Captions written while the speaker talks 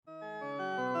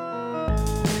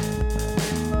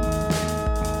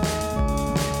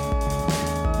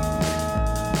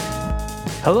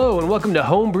Hello and welcome to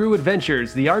Homebrew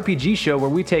Adventures, the RPG show where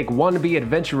we take wannabe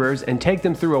adventurers and take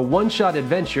them through a one-shot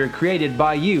adventure created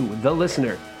by you, the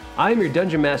listener. I am your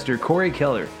Dungeon Master, Corey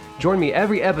Keller. Join me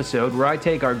every episode where I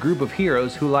take our group of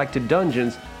heroes who like to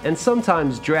dungeons and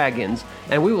sometimes dragons,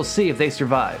 and we will see if they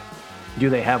survive.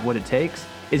 Do they have what it takes?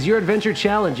 Is your adventure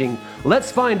challenging?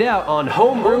 Let's find out on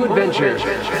Homebrew Adventures.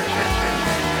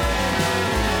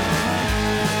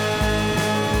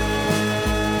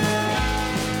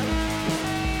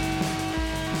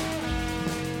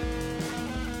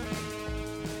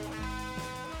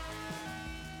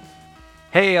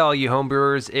 Hey all you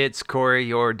homebrewers, it's Corey,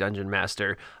 your Dungeon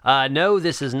Master. No,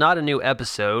 this is not a new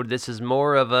episode. This is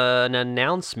more of an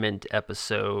announcement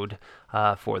episode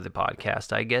for the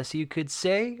podcast, I guess you could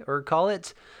say, or call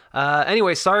it.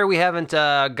 Anyway, sorry we haven't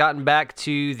gotten back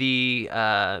to the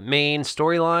main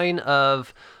storyline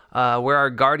of where our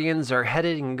Guardians are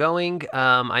headed and going.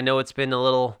 I know it's been a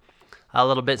little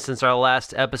bit since our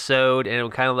last episode, and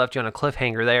it kind of left you on a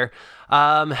cliffhanger there.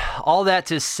 All that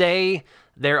to say,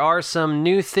 there are some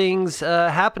new things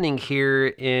happening here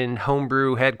in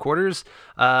Homebrew headquarters.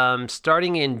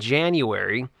 Starting in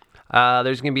January,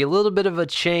 there's going to be a little bit of a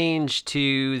change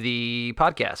to the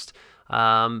podcast.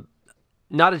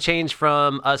 Not a change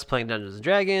from us playing Dungeons &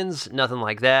 Dragons, nothing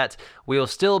like that. We will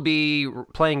still be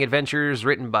playing adventures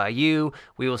written by you.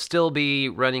 We will still be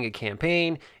running a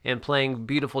campaign and playing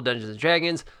beautiful Dungeons &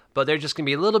 Dragons, but there's just going to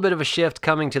be a little bit of a shift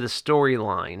coming to the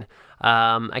storyline.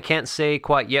 I can't say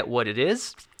quite yet what it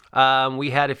is. We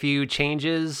had a few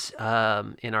changes in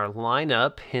our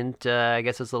lineup. Hint, I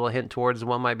guess it's a little hint towards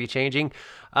what might be changing.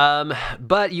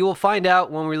 But you will find out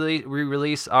when we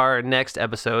release our next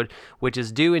episode, which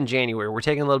is due in January. We're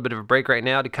taking a little bit of a break right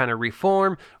now to kind of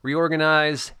reform,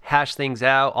 reorganize, hash things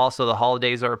out. Also, the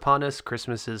holidays are upon us.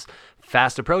 Christmas is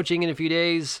fast approaching in a few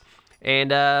days.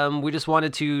 And we just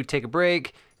wanted to take a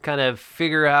break, kind of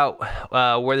figure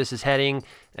out where this is heading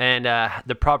and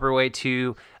the proper way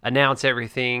to announce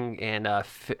everything and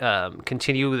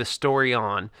continue the story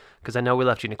on, because I know we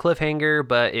left you in a cliffhanger,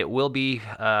 but it will be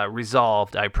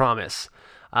resolved, I promise.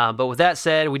 But with that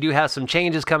said, we do have some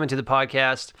changes coming to the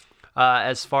podcast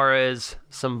as far as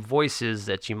some voices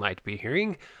that you might be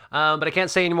hearing. But I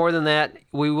can't say any more than that.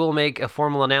 We will make a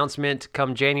formal announcement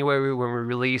come January when we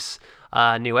release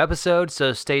a new episode,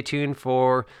 so stay tuned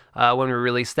for when we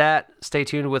release that. Stay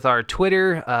tuned with our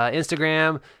Twitter,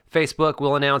 Instagram, Facebook.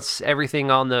 We'll announce everything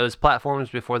on those platforms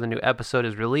before the new episode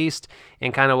is released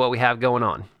and kind of what we have going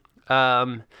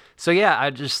on. So yeah,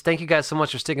 I just thank you guys so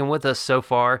much for sticking with us so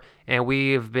far, and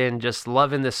we've been just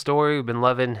loving this story. We've been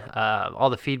loving all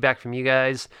the feedback from you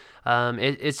guys.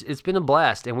 It's been a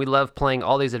blast, and we love playing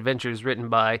all these adventures written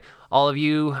by all of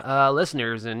you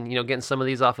listeners, and getting some of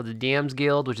these off of the DMs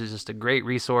Guild, which is just a great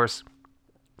resource,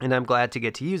 and I'm glad to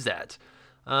get to use that.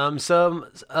 Some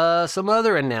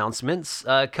other announcements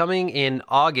coming in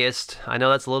August. I know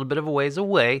that's a little bit of a ways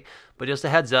away, but just a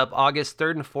heads up, August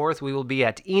 3rd and 4th, we will be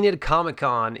at Enid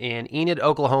Comic-Con in Enid,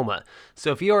 Oklahoma.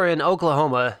 So if you are in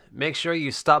Oklahoma, make sure you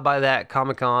stop by that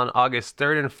Comic-Con August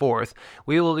 3rd and 4th.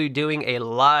 We will be doing a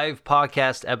live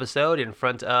podcast episode in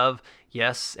front of,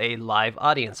 yes, a live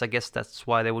audience. I guess that's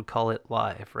why they would call it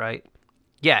live, right?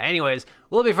 Yeah, anyways,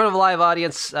 we'll be in front of a live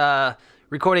audience,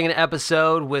 recording an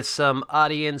episode with some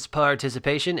audience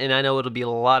participation, and I know it'll be a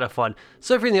lot of fun.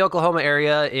 So if you're in the Oklahoma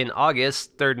area in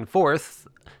August 3rd and 4th,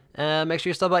 make sure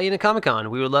you stop by Enid Comic-Con.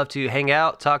 We would love to hang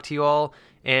out, talk to you all,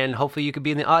 and hopefully you could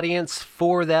be in the audience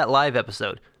for that live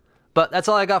episode. But that's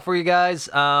all I got for you guys.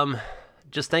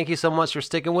 Just thank you so much for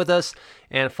sticking with us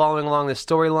and following along the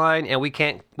storyline, and we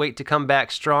can't wait to come back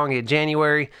strong in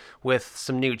January with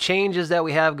some new changes that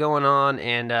we have going on,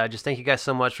 and just thank you guys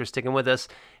so much for sticking with us,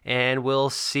 and we'll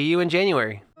see you in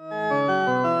January.